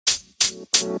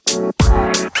Hey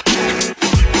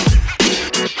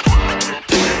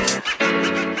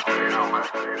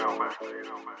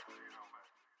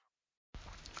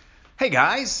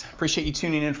guys, appreciate you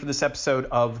tuning in for this episode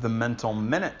of The Mental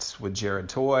Minute with Jared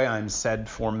Toy. I'm said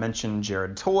aforementioned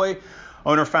Jared Toy,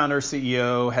 owner, founder,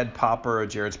 CEO, head popper of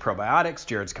Jared's Probiotics,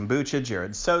 Jared's Kombucha,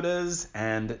 Jared's Sodas,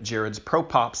 and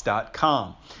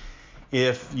jaredspropops.com.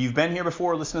 If you've been here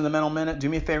before, listen to The Mental Minute, do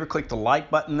me a favor, click the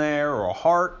like button there or a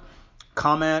heart,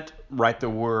 comment, write the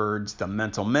words The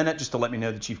Mental Minute just to let me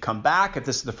know that you've come back. If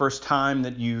this is the first time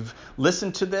that you've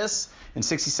listened to this, in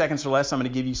 60 seconds or less, I'm going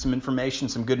to give you some information,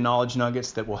 some good knowledge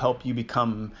nuggets that will help you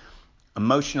become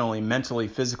emotionally, mentally,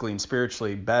 physically, and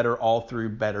spiritually better, all through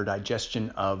better digestion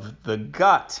of the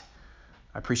gut.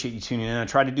 I appreciate you tuning in. I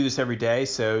try to do this every day,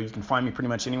 so you can find me pretty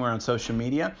much anywhere on social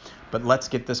media, but let's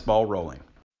get this ball rolling.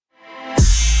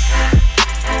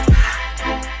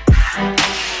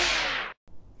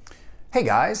 Hey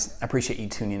guys, I appreciate you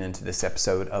tuning into this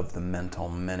episode of The Mental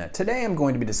Minute. Today I'm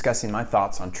going to be discussing my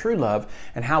thoughts on true love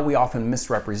and how we often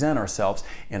misrepresent ourselves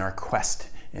in our quest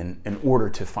in order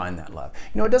to find that love.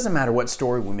 You know, it doesn't matter what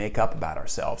story we make up about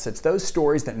ourselves. It's those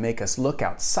stories that make us look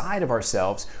outside of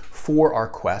ourselves for our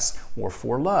quest or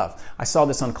for love. I saw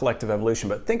this on Collective Evolution,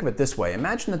 but think of it this way.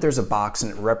 Imagine that there's a box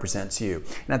and it represents you.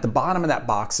 And at the bottom of that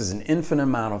box is an infinite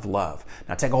amount of love.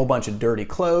 Now take a whole bunch of dirty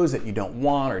clothes that you don't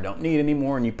want or don't need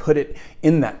anymore and you put it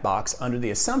in that box under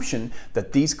the assumption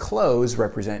that these clothes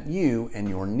represent you and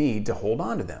your need to hold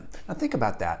on to them. Now think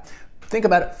about that. Think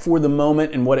about it for the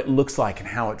moment and what it looks like and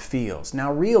how it feels.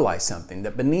 Now realize something,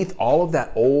 that beneath all of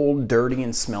that old, dirty,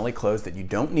 and smelly clothes that you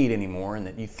don't need anymore and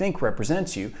that you think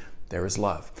represents you, there is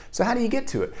love. So how do you get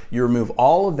to it? You remove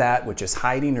all of that which is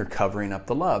hiding or covering up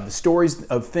the love. The stories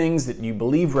of things that you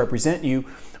believe represent you,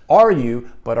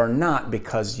 but are not,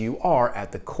 because you are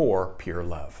at the core pure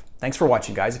love. Thanks for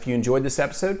watching, guys. If you enjoyed this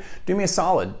episode, do me a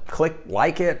solid. Click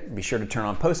like it. Be sure to turn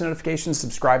on post notifications.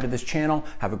 Subscribe to this channel.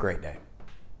 Have a great day.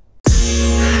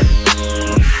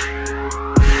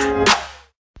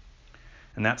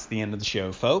 And that's the end of the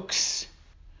show, folks.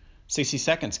 60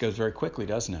 seconds goes very quickly,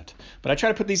 doesn't it? But I try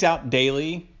to put these out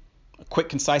daily, quick,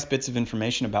 concise bits of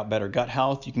information about better gut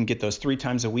health. You can get those 3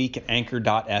 times a week at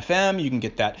anchor.fm. You can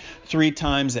get that 3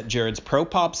 times at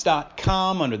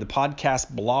jaredspropops.com under the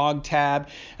podcast blog tab.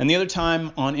 And the other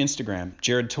time on Instagram,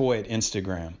 Jared Toy at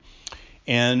Instagram.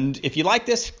 And if you like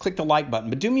this, click the like button.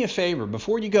 But do me a favor,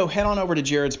 before you go, head on over to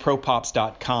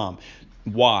jaredspropops.com.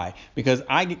 Why? Because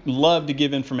I love to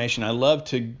give information. I love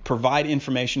to provide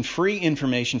information, free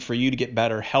information for you to get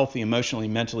better, healthy, emotionally,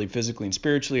 mentally, physically, and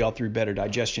spiritually, all through better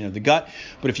digestion of the gut.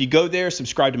 But if you go there,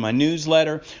 subscribe to my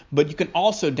newsletter. But you can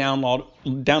also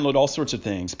download all sorts of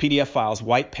things, PDF files,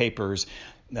 white papers,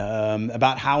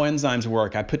 about how enzymes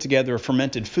work. I put together a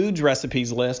fermented foods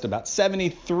recipes list, about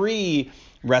 73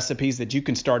 recipes that you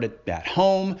can start at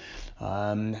home.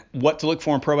 What to look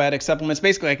for in probiotic supplements.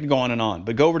 Basically, I could go on and on.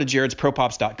 But go over to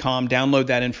jaredspropops.com, download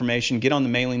that information, get on the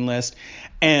mailing list,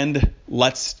 and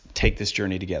let's take this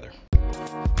journey together.